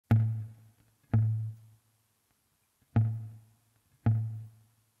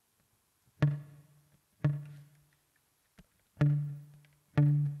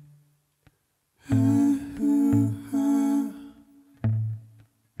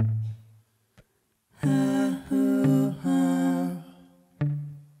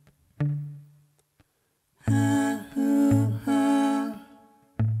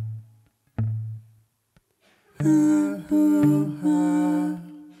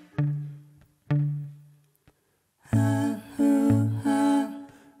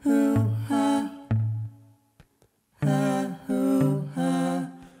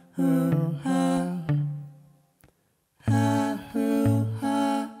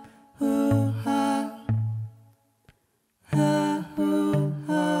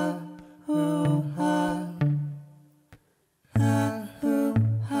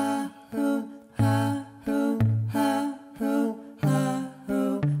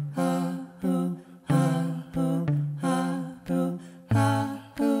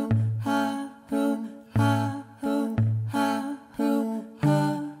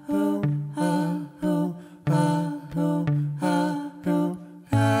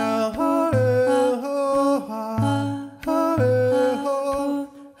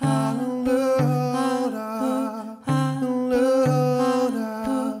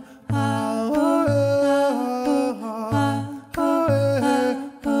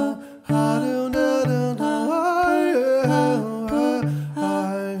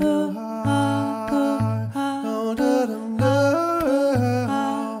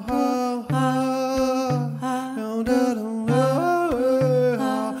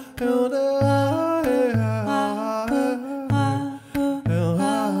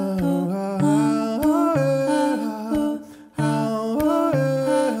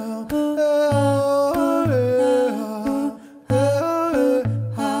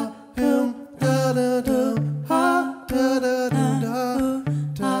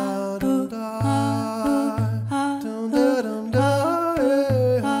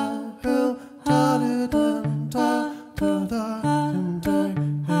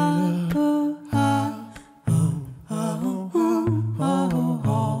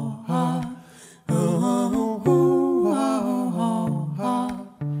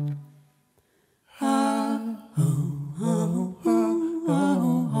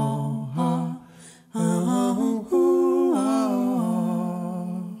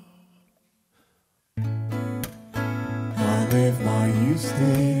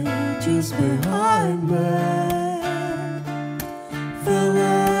everything just behind me.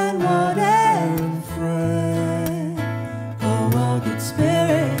 Feeling what and free. Oh, all good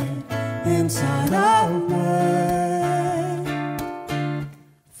spirit inside of me.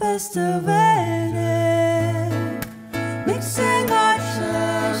 Festivating, mixing our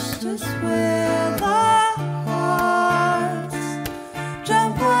justice with our hearts.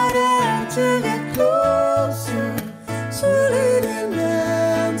 Jump right in to get closer, swirling and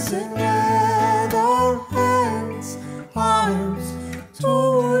dancing with our hands, arms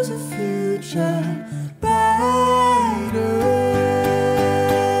towards a future brighter.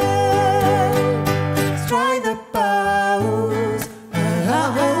 Strike the bows,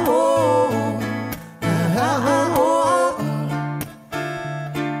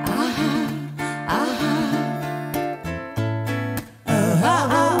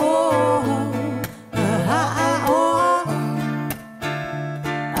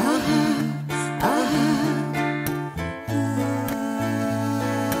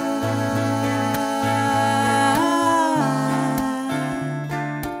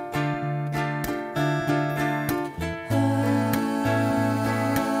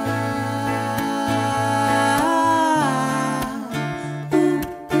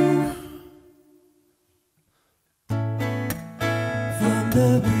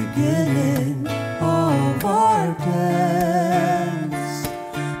 the beginning of our dance,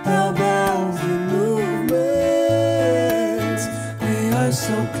 elbows and movements, we are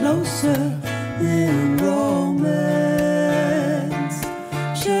so closer in romance,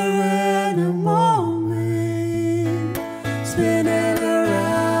 sharing a moment, spinning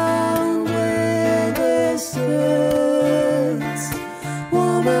around with distance,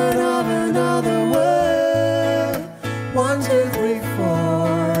 woman of another world, 1, 2, 3,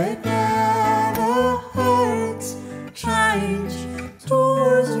 4, it never hurts. Change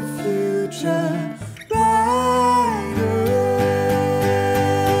towards a future brighter.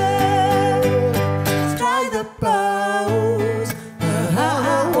 Strike the bows,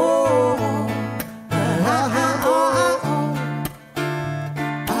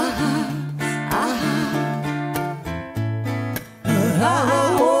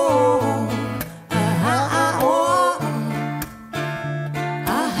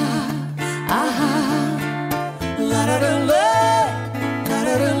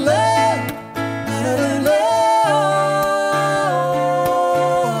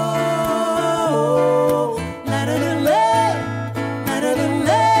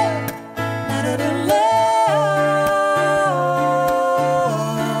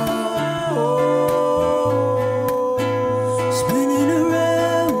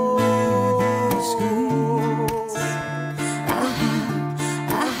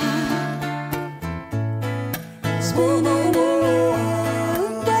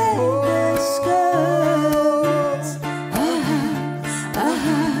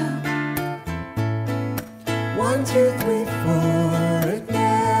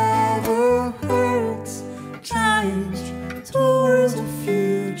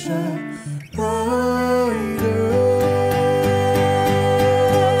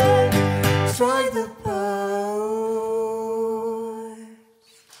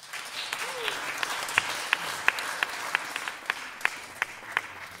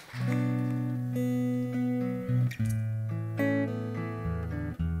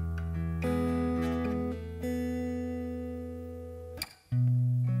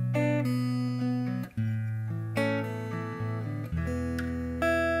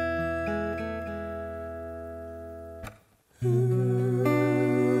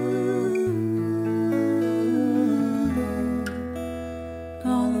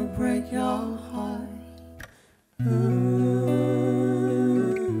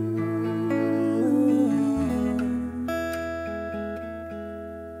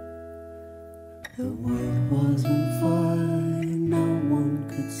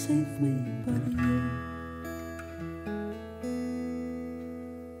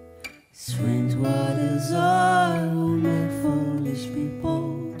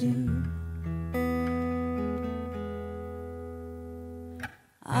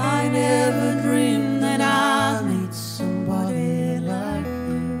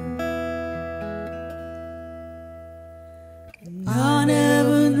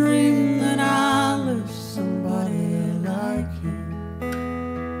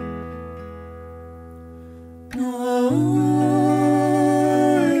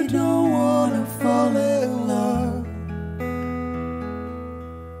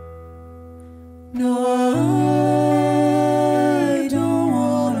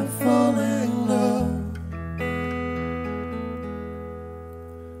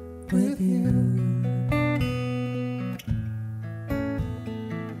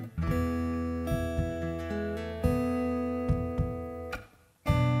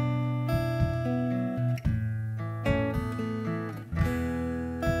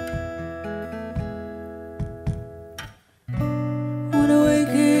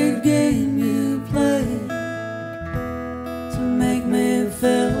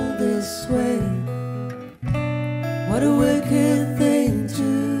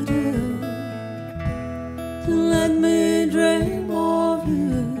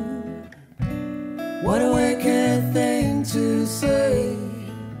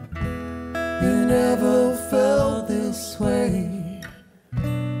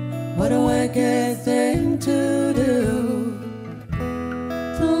 wicked thing to do,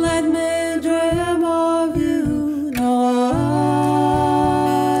 to let me dream of you. No, I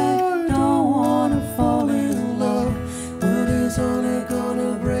don't wanna fall in love. What is only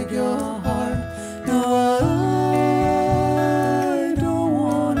gonna break your heart? No, I don't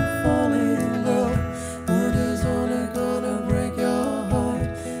wanna fall in love. What is only gonna break your heart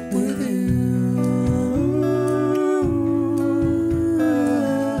with you?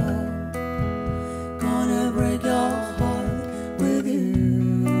 Gonna break your heart with you.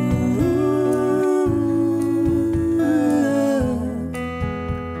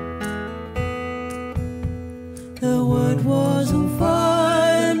 The world was on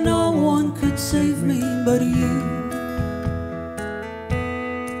fire, no one could save me but you.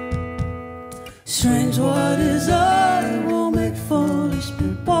 Strange what is I will make foolish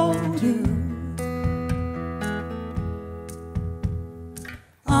people do.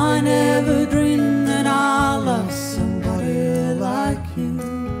 I never dreamed that I loved somebody like you,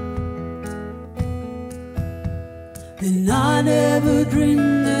 and I never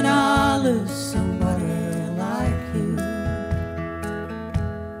dreamed that I loved somebody like you.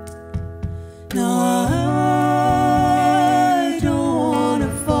 No, I don't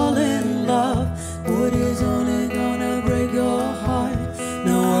wanna fall in love. What is only gonna break your heart?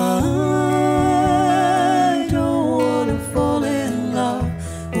 No, I don't wanna fall in love.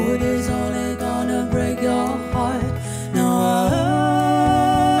 What is only gonna break your heart? No,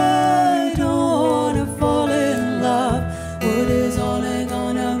 I don't wanna fall in love. What is only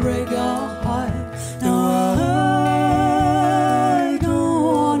gonna break your heart? No, I don't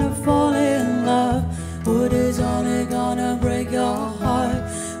wanna fall in love. What is only gonna break your heart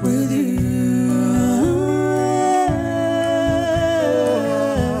with you?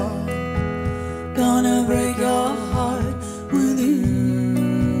 Gonna break your heart with you.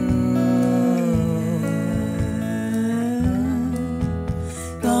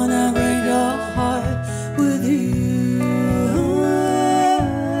 Gonna break your heart with you.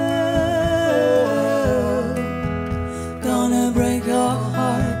 Gonna break your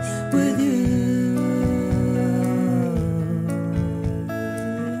heart with you.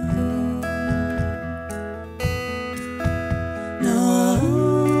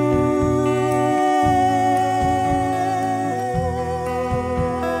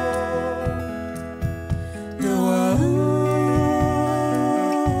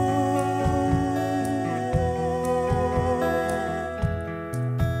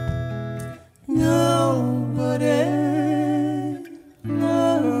 Nobody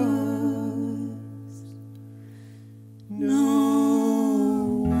knows.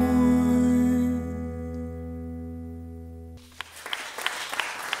 No one.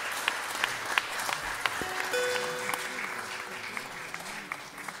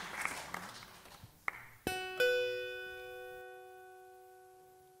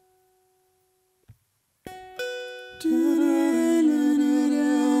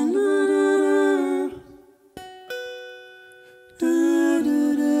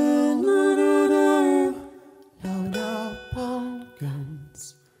 Load up on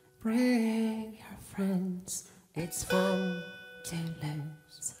guns, bring your friends. It's fun to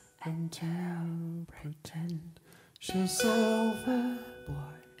lose and to pretend. She's overboard,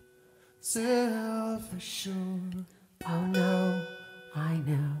 self-assured. Oh no, I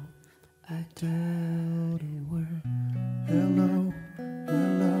know a dirty word. Hello,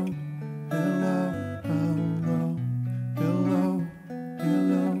 hello, hello, hello, hello, hello,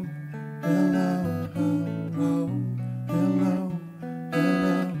 hello, hello, hello,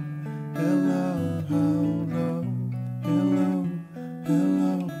 hello, hello, hello, hello,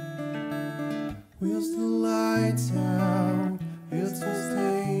 hello. Where's the lights out? It's just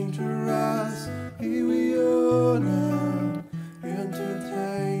dangerous. Here we are now.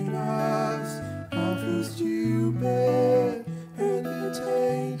 Entertain us. Awful stupid and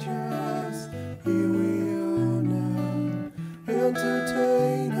contagious. Here we are now.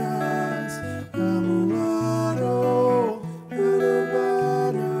 Entertain us. A mulatto and a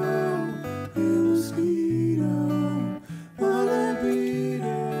bottle. A mosquito. A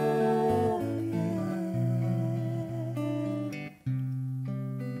libido.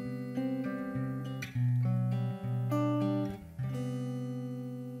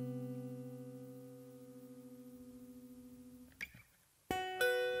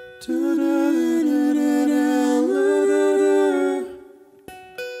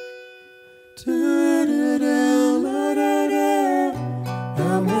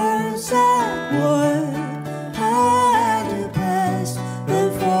 I'm very sad what had to pass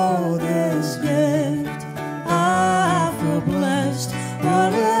before this gift. I feel blessed. A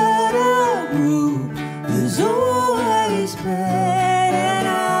little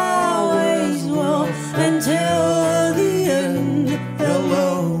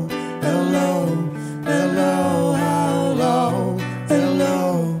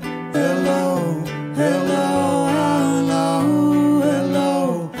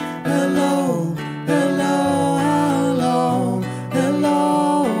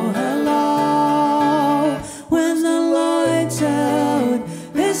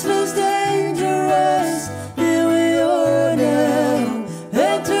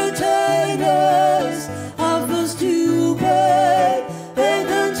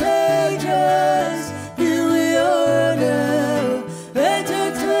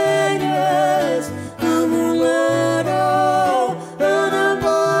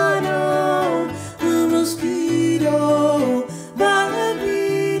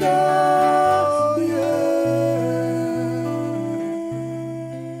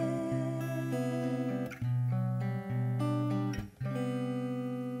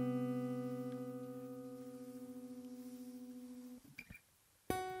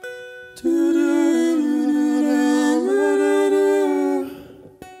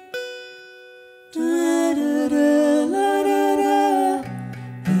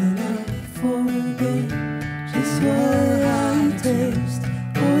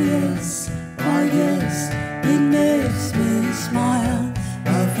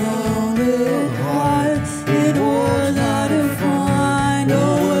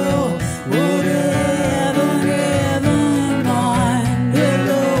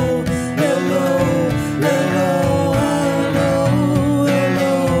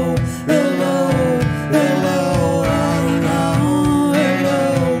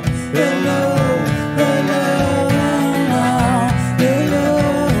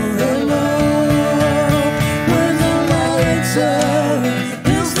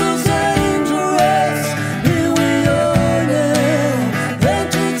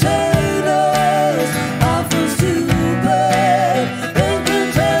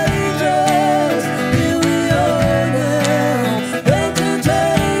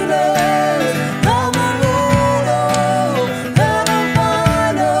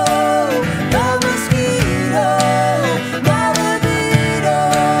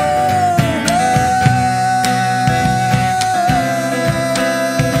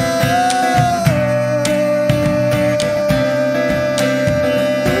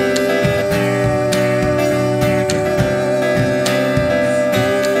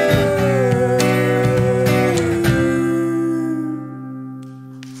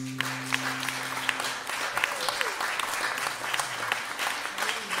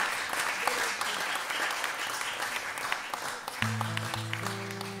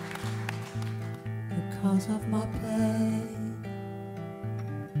cause of my pain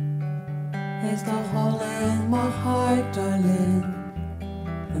is the hole in my heart, darling,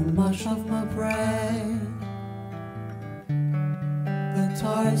 the mush of my brain. The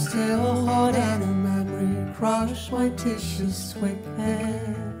tar is still hot and a memory crushed my tissues with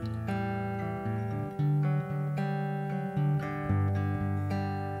pain.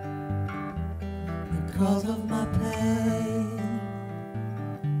 The cause of my pain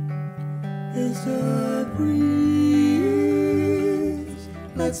is the breeze.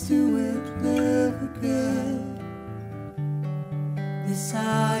 Let's do it, live again. This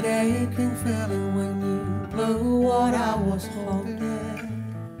sad aching feeling when you blew what I was holding.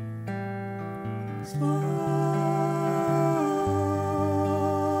 Slide,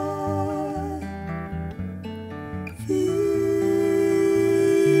 feel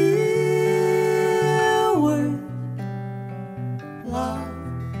with love,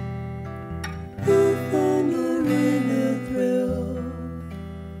 the thunder in a thrill.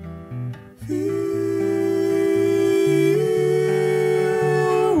 Feel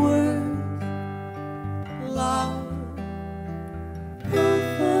with love, the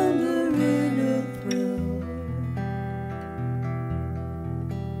thunder in a thrill.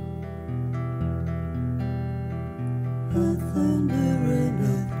 The thunder in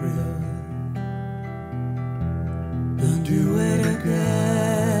a thrill. Don't do it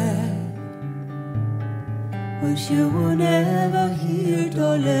again. Wish you would never hear,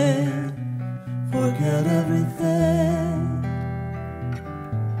 darling. Forget everything.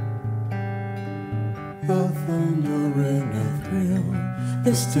 The thunder in a thrill.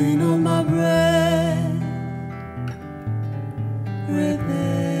 The stain on my brain,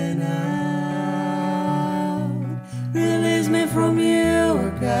 ripping out. Release me from you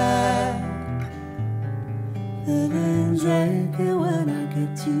again. Feelings aching when I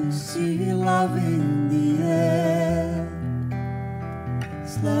get to see love in the air.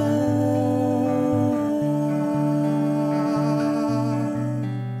 Slide,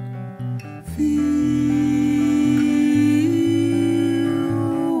 feel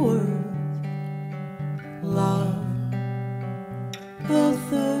with love, the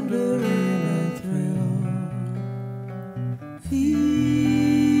thunder in a thrill. Feel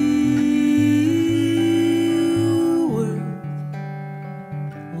with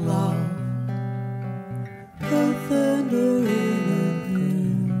love, the thunder in a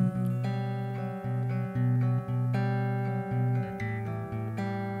thrill.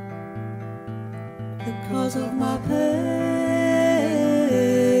 The cause of my pain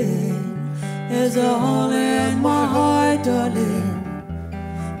is a hole in my heart, darling,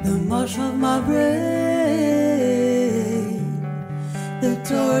 the mush of my brain. The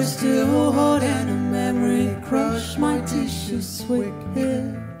door is still hot and a memory crushed my tissues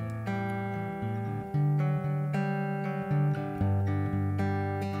wicked.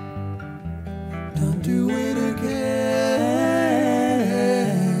 Don't do it again.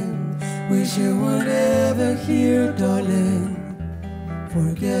 Wish you would ever hear, darling.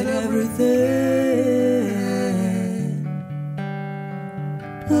 Forget everything.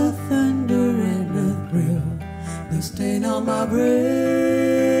 The thunder and the thrill, the stain on my brain,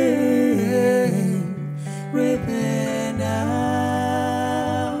 ripping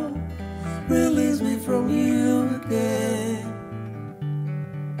out. Release me from you again.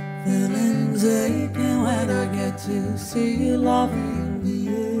 Feelings aching when I get to see love in the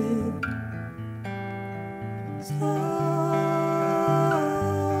air. Slide,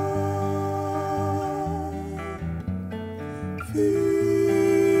 feel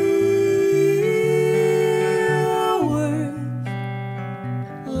with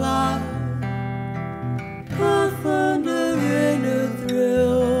love, the thunder in a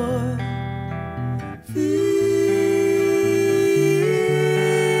thrill. Feel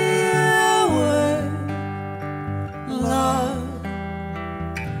with love,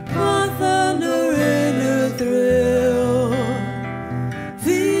 the thunder in a thrill.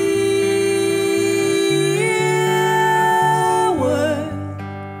 Feel with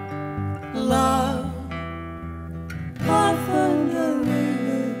love, the thunder in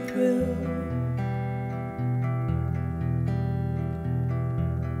a thrill.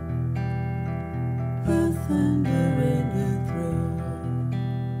 The thunder in a thrill.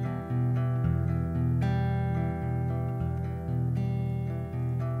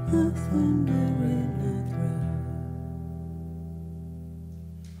 The thunder in a thrill.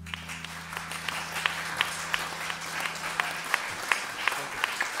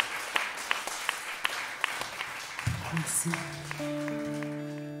 Merci.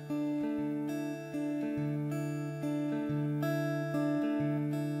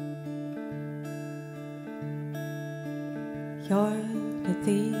 You're the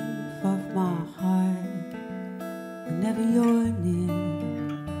thief of my heart. Whenever you're near,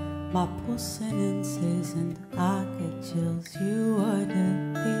 my pulse sentences and I get chills. You are the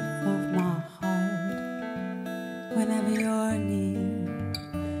thief of my heart. Whenever you're near,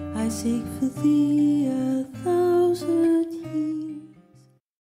 I seek for thee.